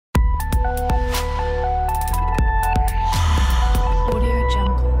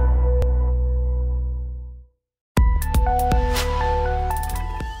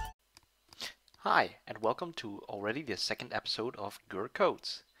welcome to already the second episode of Gur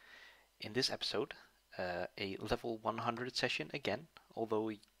Codes. In this episode, a level 100 session again, although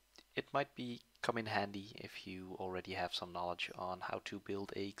it might come in handy if you already have some knowledge on how to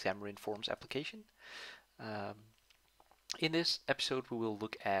build a Xamarin.Forms application. Um, in this episode, we will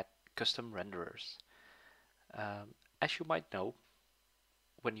look at custom renderers. As you might know,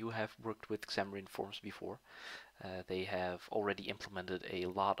 when you have worked with Xamarin.Forms before, they have already implemented a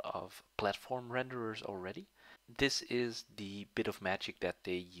lot of platform renderers already. This is the bit of magic that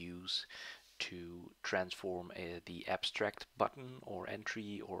they use to transform the abstract button or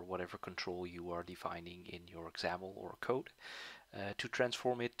entry or whatever control you are defining in your XAML or code to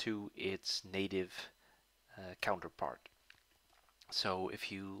transform it to its native counterpart. So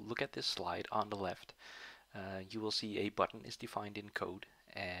if you look at this slide on the left, you will see a button is defined in code,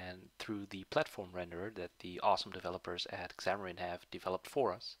 and through the platform renderer that the awesome developers at Xamarin have developed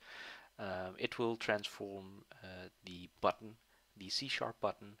for us, it will transform the button, the C#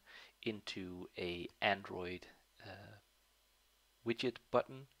 button, into a Android widget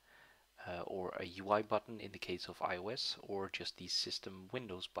button or a UI button in the case of iOS, or just the system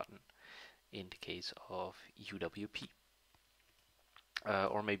Windows button in the case of UWP.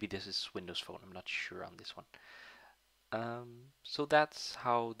 Or maybe this is Windows Phone, I'm not sure on this one. So that's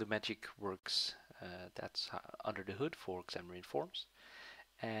how the magic works. That's under the hood for Xamarin.Forms.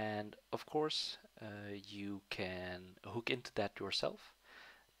 And of course, you can hook into that yourself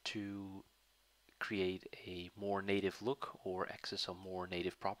to create a more native look or access some more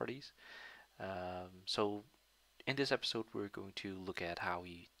native properties. So in this episode, we're going to look at how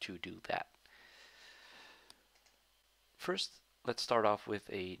to do that. First, let's start off with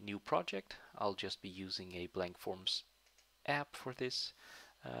a new project. I'll just be using a blank forms app for this,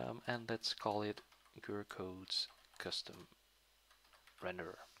 and let's call it Gur Codes Custom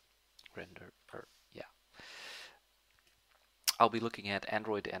Renderer. Yeah. I'll be looking at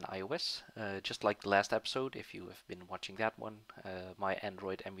Android and iOS, just like the last episode. If you have been watching that one, my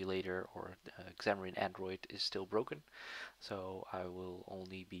Android emulator or Xamarin Android is still broken, so I will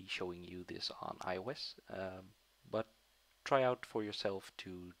only be showing you this on iOS, but try out for yourself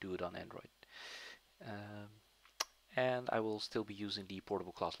to do it on Android. And I will still be using the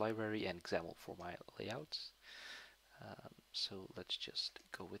portable class library and XAML for my layouts. So let's just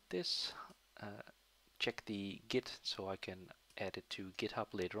go with this. Check the Git so I can add it to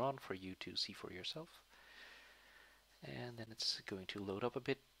GitHub later on for you to see for yourself. And then it's going to load up a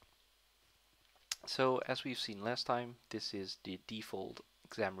bit. So as we've seen last time, this is the default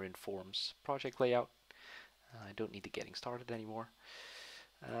Xamarin.Forms project layout. I don't need the getting started anymore.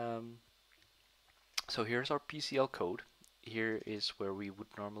 So here's our PCL code. Here is where we would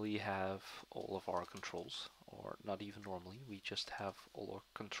normally have all of our controls, or not even normally, we just have all our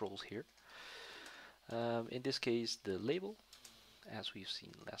controls here. In this case, the label, as we've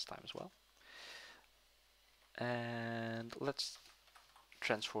seen last time as well. And let's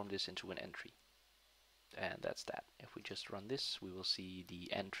transform this into an entry. And that's that. If we just run this, we will see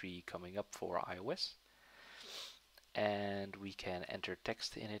the entry coming up for iOS. And we can enter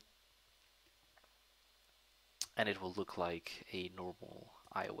text in it. And it will look like a normal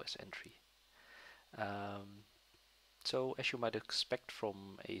iOS entry. So as you might expect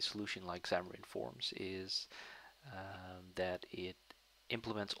from a solution like Xamarin.Forms is that it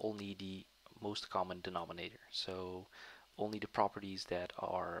implements only the most common denominator. So only the properties that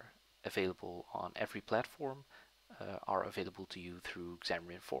are available on every platform are available to you through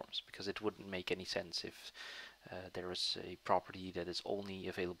Xamarin.Forms, because it wouldn't make any sense if there is a property that is only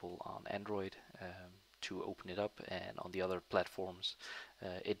available on Android to open it up, and on the other platforms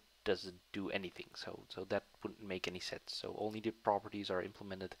it doesn't do anything. So that wouldn't make any sense. So only the properties are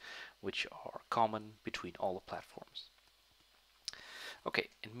implemented which are common between all the platforms. Okay,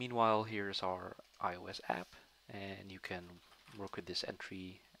 and meanwhile, here's our iOS app, and you can work with this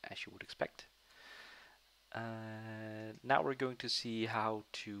entry as you would expect. Now we're going to see how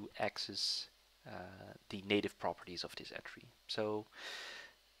to access the native properties of this entry. So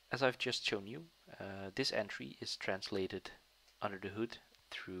as I've just shown you, this entry is translated under the hood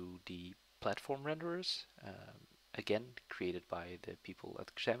through the platform renderers, again created by the people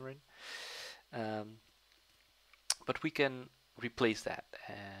at Xamarin. But we can replace that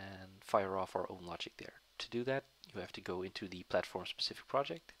and fire off our own logic there. To do that, you have to go into the platform specific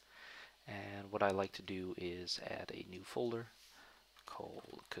project, and what I like to do is add a new folder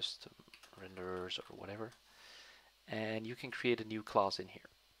called custom renderers or whatever, and you can create a new class in here.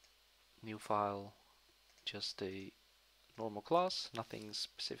 New file, just a normal class, nothing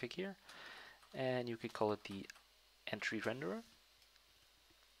specific here, and you could call it the entry renderer.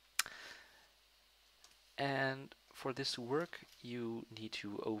 And for this to work, you need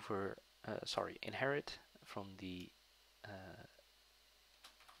to inherit from the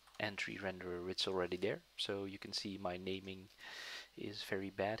entry renderer. It's already there. So you can see my naming is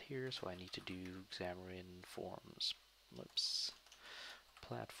very bad here. So I need to do Xamarin.Forms. Whoops.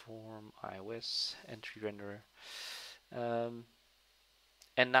 Platform, iOS, entry renderer.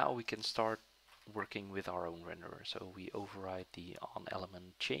 And now we can start working with our own renderer. So we override the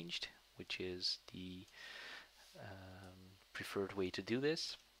onElementChanged, which is the preferred way to do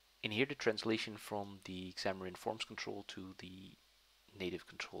this. In here, the translation from the Xamarin.Forms control to the native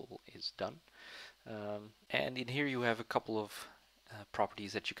control is done. And in here you have a couple of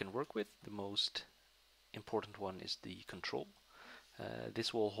properties that you can work with. The most important one is the control.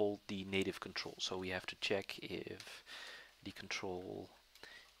 This will hold the native control, so we have to check if the control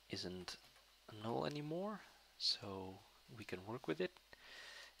isn't null anymore, so we can work with it.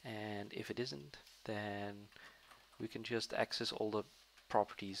 And if it isn't, then we can just access all the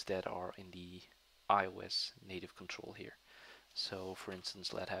properties that are in the iOS native control here. So for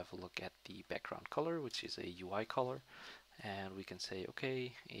instance, let's have a look at the background color, which is a UI color, and we can say,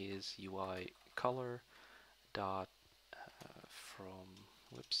 okay, is UI color dot from,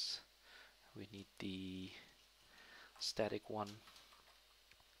 whoops, we need the static one,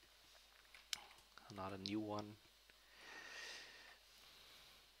 not a new one.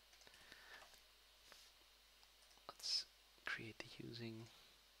 Let's create the using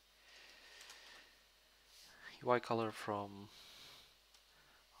UI color from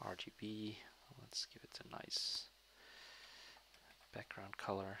RGB. Let's give it a nice background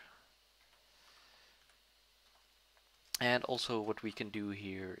color. And also what we can do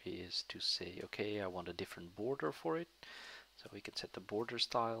here is to say, okay, I want a different border for it. So we can set the border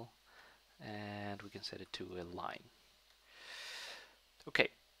style and we can set it to a line. Okay,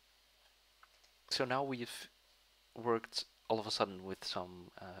 so now we've worked all of a sudden with some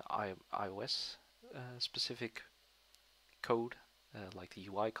iOS specific code like the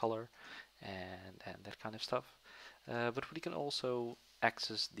UI color and that kind of stuff. But we can also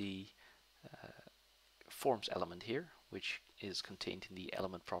access the forms element here, which is contained in the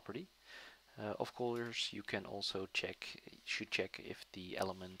element property. Of course, you can also should check if the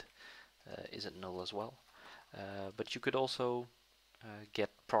element isn't null as well. But you could also get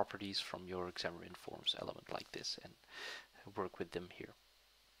properties from your Xamarin.Forms element like this and work with them here.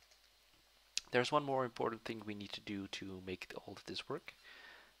 There's one more important thing we need to do to make all of this work,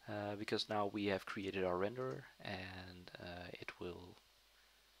 because now we have created our renderer and it will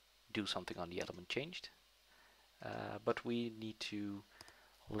do something on the element changed. But we need to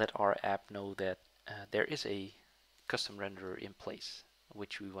let our app know that there is a custom renderer in place,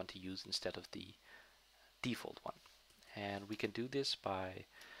 which we want to use instead of the default one. And we can do this by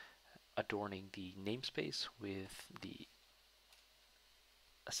adorning the namespace with the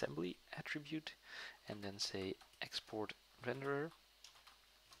assembly attribute and then say export renderer,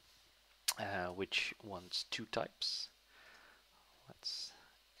 which wants two types. Let's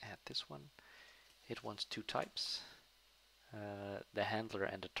add this one. It wants two types, the handler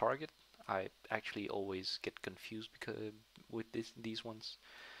and the target. I actually always get confused with these ones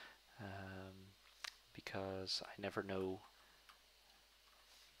because I never know.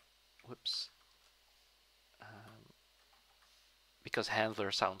 Whoops. Because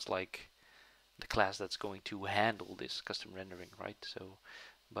handler sounds like the class that's going to handle this custom rendering, right? So,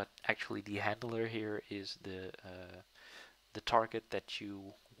 but actually the handler here is the target that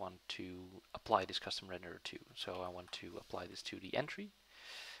you want to apply this custom renderer to. So I want to apply this to the entry,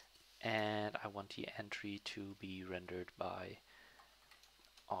 and I want the entry to be rendered by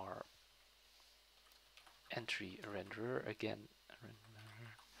our entry renderer. Again,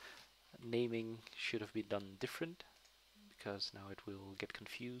 naming should have been done different because now it will get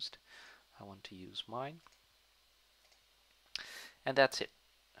confused. I want to use mine, and that's it.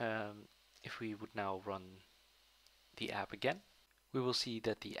 If we would now run the app again, we will see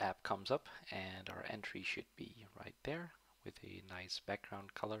that the app comes up and our entry should be right there with a nice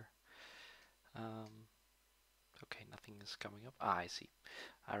background color. Okay, nothing is coming up. I see.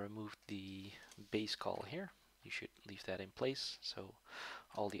 I removed the base call here. You should leave that in place so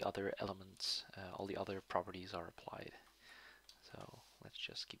all the other elements, all the other properties are applied. So let's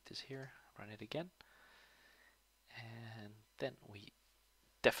just keep this here, run it again, and then we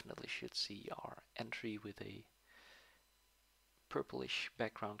definitely should see our entry with a purplish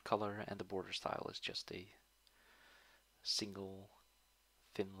background color, and the border style is just a single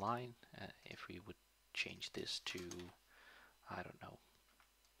thin line. If we would change this to, I don't know,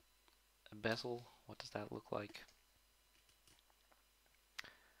 a bezel, what does that look like?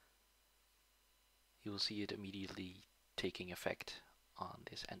 you will see it immediately taking effect on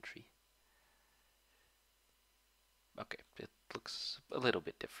this entry. Okay, it looks a little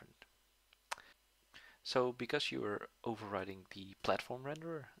bit different. So because you are overriding the platform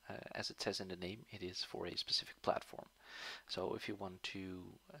renderer, as it says in the name, it is for a specific platform. So if you want to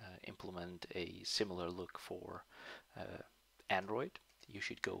implement a similar look for Android, you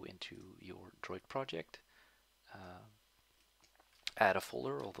should go into your Droid project, add a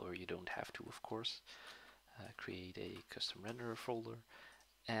folder, although you don't have to, of course, create a custom renderer folder,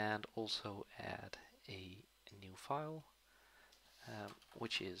 and also add a new file,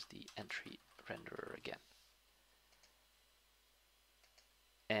 which is the entry renderer again.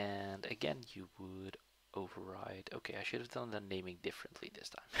 And again, you would override. Okay, I should have done the naming differently this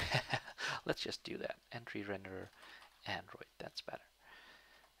time. Let's just do that. Entry renderer Android, that's better.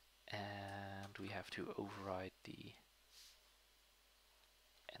 And we have to override the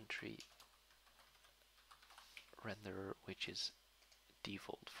entry renderer, which is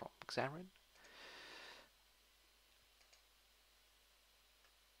default from Xamarin.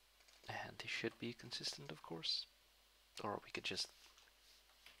 And this should be consistent, of course. Or we could just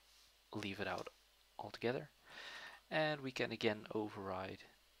leave it out altogether. And we can again override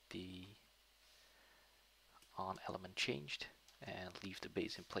the on element changed and leave the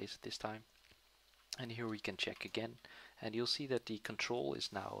base in place this time. And here we can check again, and you'll see that the control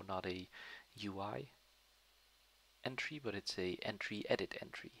is now not a UI entry, but it's a entry edit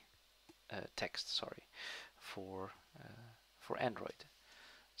entry text, sorry, for Android.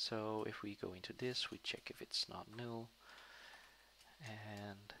 So if we go into this, we check if it's not null,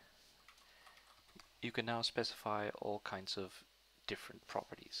 and you can now specify all kinds of different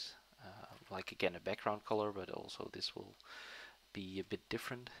properties, like again a background color, but also this will be a bit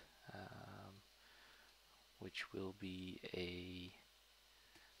different, which will be a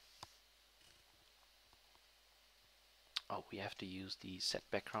oh, we have to use the set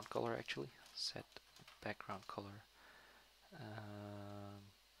background color actually. Set background color,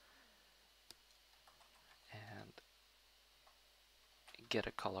 and get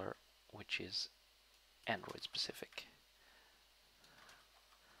a color which is Android specific.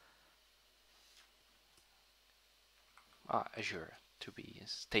 Azure to be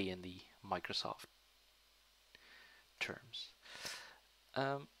stay in the Microsoft terms.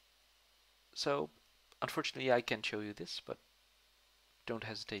 So unfortunately I can show you this, but don't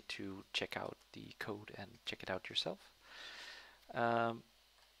hesitate to check out the code and check it out yourself. And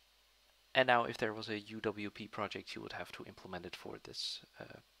now if there was a UWP project, you would have to implement it for this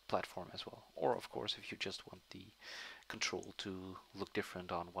platform as well. Or of course, if you just want the control to look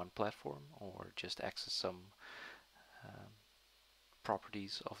different on one platform, or just access some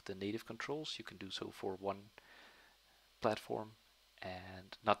properties of the native controls, you can do so for one platform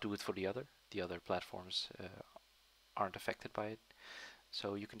and not do it for the other. The other platforms aren't affected by it.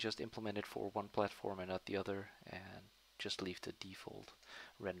 So you can just implement it for one platform and not the other, and just leave the default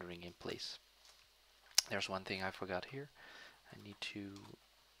rendering in place. There's one thing I forgot here. I need to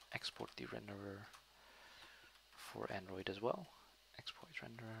export the renderer for Android as well. Export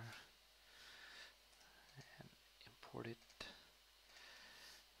renderer and import it.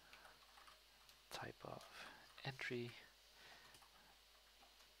 Type of entry,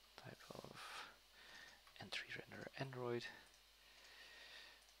 type of entry renderer Android.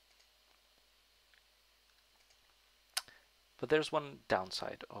 But there's one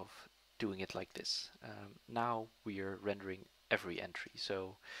downside of doing it like this. Now we are rendering every entry.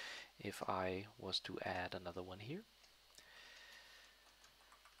 So if I was to add another one here,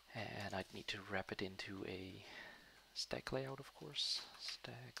 and I'd need to wrap it into a stack layout, of course.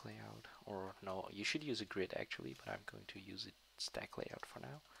 Stack layout, or no, you should use a grid actually, but I'm going to use it stack layout for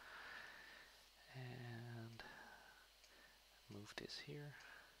now. And move this here.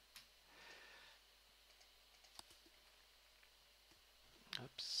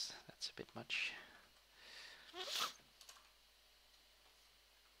 Oops, that's a bit much.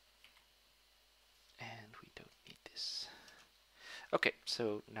 And we don't need this. Okay,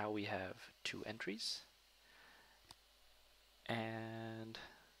 so now we have two entries. And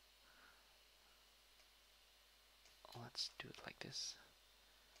let's do it like this.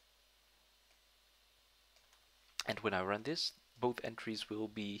 And when I run this, both entries will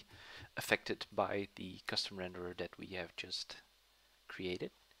be affected by the custom renderer that we have just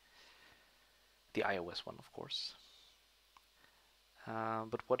created. The iOS one, of course.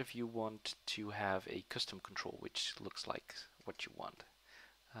 But what if you want to have a custom control which looks like what you want?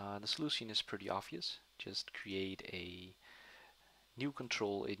 The solution is pretty obvious. Just create a new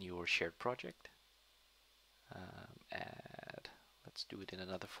control in your shared project. Add, let's do it in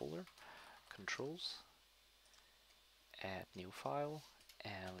another folder. controls, add new file,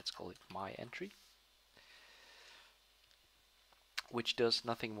 and let's call it my entry, which does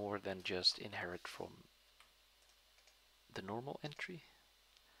nothing more than just inherit from the normal entry.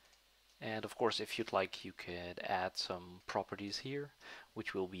 And of course, if you'd like, you could add some properties here,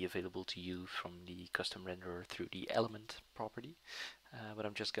 which will be available to you from the custom renderer through the element property. But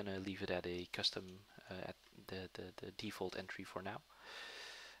I'm just going to leave it at a custom, at the default entry for now.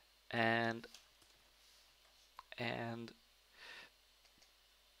 And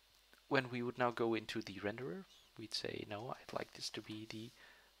when we would now go into the renderer, we'd say, no, I'd like this to be the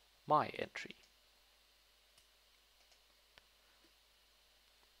my entry.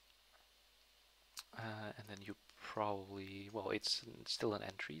 And then you probably, well, it's still an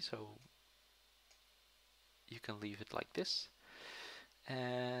entry, so you can leave it like this.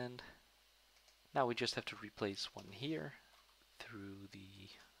 And now we just have to replace one here through the,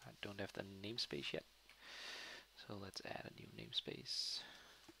 I don't have the namespace yet, so let's add a new namespace.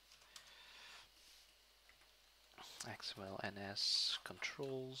 XML.ns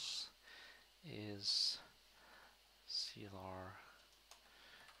controls is CLR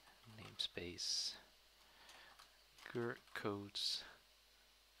namespace codes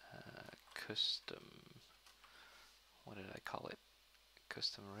custom, what did I call it?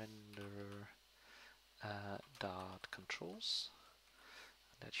 Custom renderer dot controls.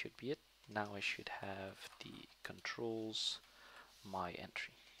 That should be it. Now I should have the controls my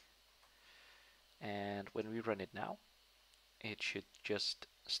entry. And when we run it now, it should just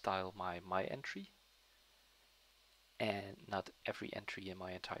style my entry and not every entry in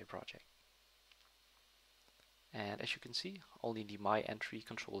my entire project. And as you can see, only the my entry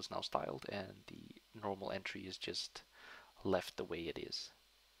control is now styled and the normal entry is just left the way it is.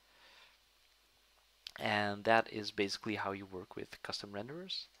 And that is basically how you work with custom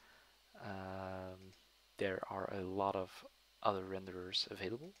renderers. There are a lot of other renderers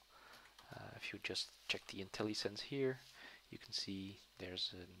available. If you just check the IntelliSense here, you can see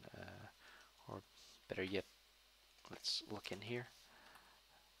there's an, or better yet, let's look in here.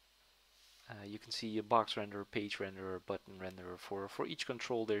 You can see a box renderer, page renderer, button renderer. For each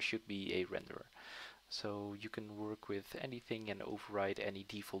control there should be a renderer. So you can work with anything and override any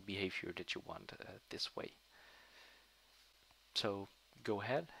default behavior that you want this way. So go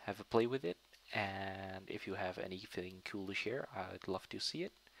ahead, have a play with it, and if you have anything cool to share, I'd love to see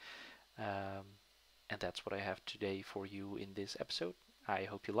it. And that's what I have today for you in this episode. I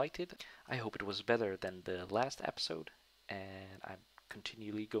hope you liked it. I hope it was better than the last episode, and I'm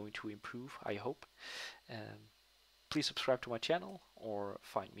continually going to improve, I hope. Please subscribe to my channel or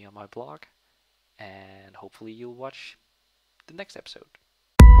find me on my blog, and hopefully you'll watch the next episode.